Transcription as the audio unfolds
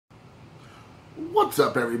What's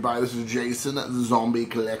up, everybody? This is Jason, the Zombie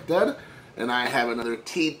Collector, and I have another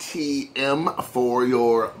TTM for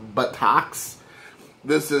your buttocks.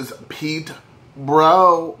 This is Pete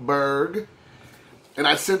Broberg, and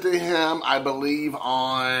I sent to him, I believe,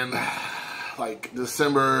 on like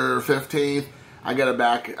December 15th. I got it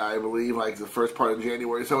back, I believe, like the first part of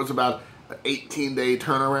January, so it's about an 18-day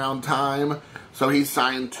turnaround time. So he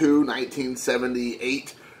signed two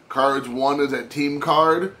 1978 cards. One is a team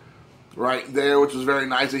card right there, which was very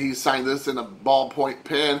nice that he signed this in a ballpoint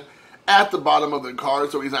pen at the bottom of the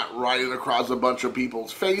card, so he's not writing across a bunch of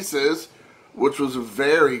people's faces, which was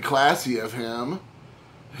very classy of him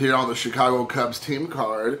here on the Chicago Cubs team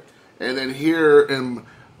card. And then here in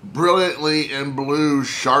brilliantly in blue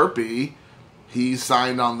Sharpie, he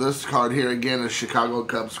signed on this card here, again, a Chicago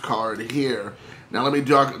Cubs card here. Now let me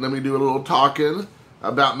do a little talking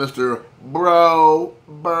about Mr.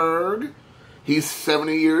 Broberg. He's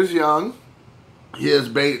 70 years young.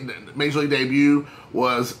 His Major League debut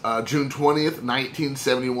was June 20th,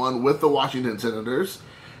 1971 with the Washington Senators.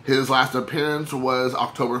 His last appearance was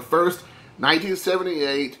October 1st,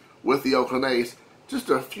 1978 with the Oakland A's,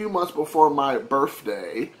 just a few months before my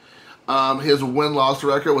birthday. His win-loss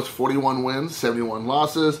record was 41 wins, 71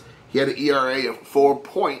 losses. He had an ERA of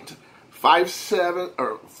 4.57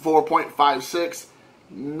 or 4.56,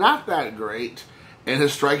 not that great. And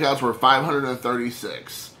his strikeouts were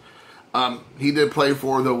 536. He did play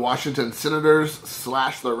for the Washington Senators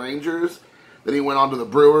 / the Rangers. Then he went on to the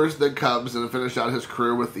Brewers, the Cubs, and finished out his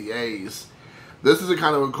career with the A's. This is a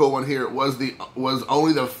kind of a cool one here. It was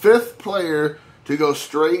only the 5th player to go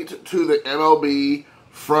straight to the MLB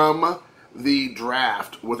from the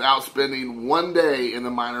draft without spending one day in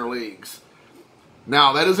the minor leagues.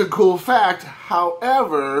 Now, that is a cool fact.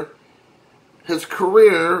 However, his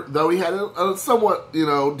career, though he had a somewhat,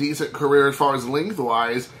 decent career as far as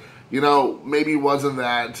lengthwise, maybe wasn't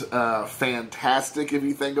that fantastic if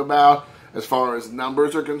you think about as far as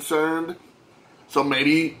numbers are concerned. So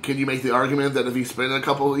maybe, can you make the argument that if he spent a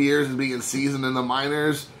couple of years being seasoned in the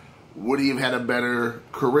minors, would he have had a better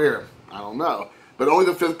career? I don't know. But only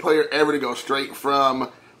the 5th player ever to go straight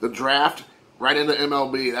from the draft right into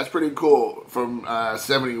MLB. That's pretty cool from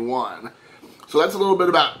 71. So that's a little bit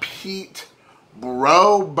about Pete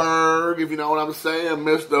Broberg, if you know what I'm saying.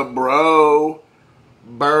 Mr.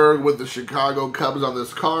 Broberg with the Chicago Cubs on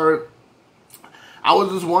this card. I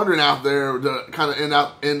was just wondering out there to kind of end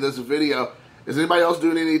up in this video, is anybody else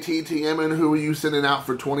doing any TTMing? Who are you sending out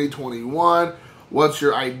for 2021? What's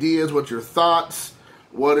your ideas? What's your thoughts?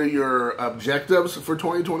 What are your objectives for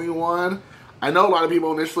 2021? I know a lot of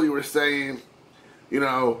people initially were saying,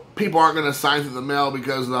 people aren't going to sign through the mail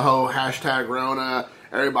because of the whole hashtag Rona,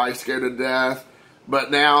 everybody's scared to death.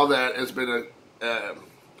 But now that it's been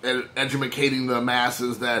educating the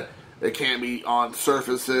masses that it can't be on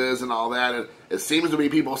surfaces and all that, it seems to be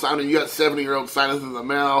people signing. You got 70-year-olds signing through the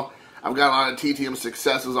mail. I've got a lot of TTM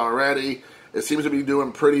successes already. It seems to be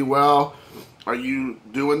doing pretty well. Are you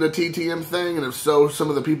doing the TTM thing? And if so, some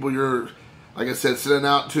of the people you're, like I said, sending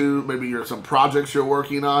out to, maybe some projects you're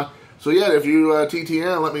working on. So yeah, if you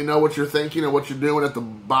TTM, let me know what you're thinking and what you're doing at the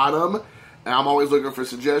bottom. And I'm always looking for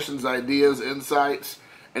suggestions, ideas, insights.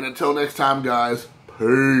 And until next time, guys,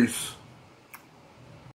 peace.